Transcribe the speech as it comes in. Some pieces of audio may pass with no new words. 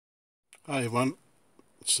Hi everyone,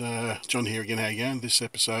 it's John here again. How you going? This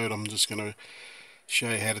episode I'm just going to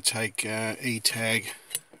show you how to take etag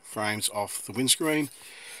frames off the windscreen.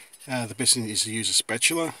 The best thing is to use a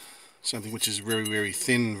spatula, something which is very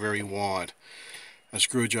thin, very wide. A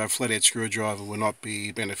screwdriver, flathead screwdriver will not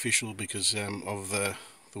be beneficial because of the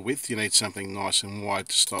width. You need something nice and wide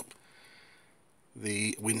to stop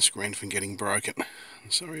the windscreen from getting broken.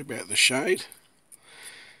 Sorry about the shade.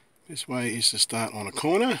 This way is to start on a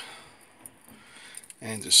corner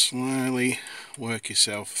and just slowly work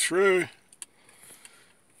yourself through.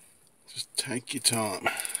 Just take your time.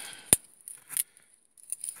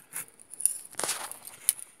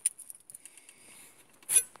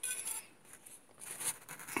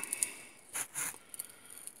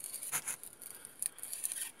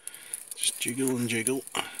 Just jiggle and jiggle.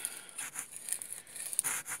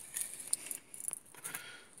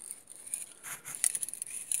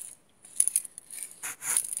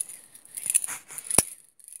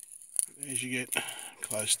 As you get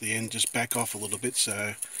close to the end, just back off a little bit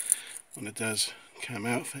so when it does come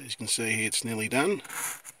out, as you can see here, it's nearly done.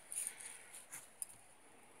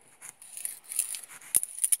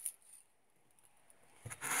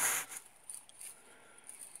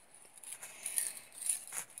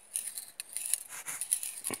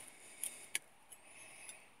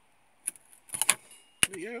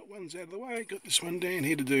 There you go, one's out of the way. Got this one down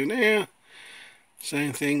here to do now.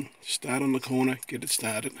 Same thing, start on the corner, get it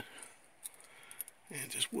started, and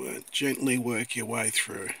just gently work your way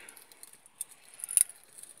through.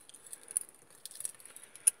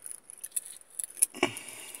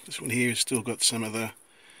 This one here has still got some of the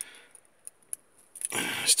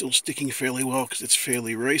still sticking fairly well because it's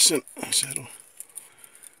fairly recent. So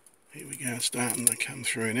here we go, it's starting to come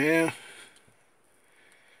through now.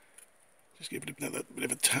 Just give it another bit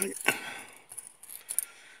of a tug.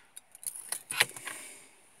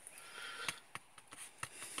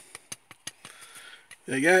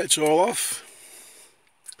 There you go, it's all off.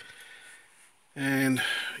 And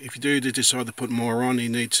if you do decide to put more on, you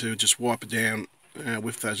need to just wipe it down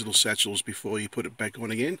with those little satchels before you put it back on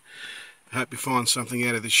again. I hope you find something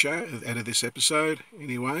out of this show, out of this episode.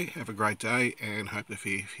 Anyway, have a great day and hope to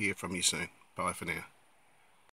hear from you soon. Bye for now.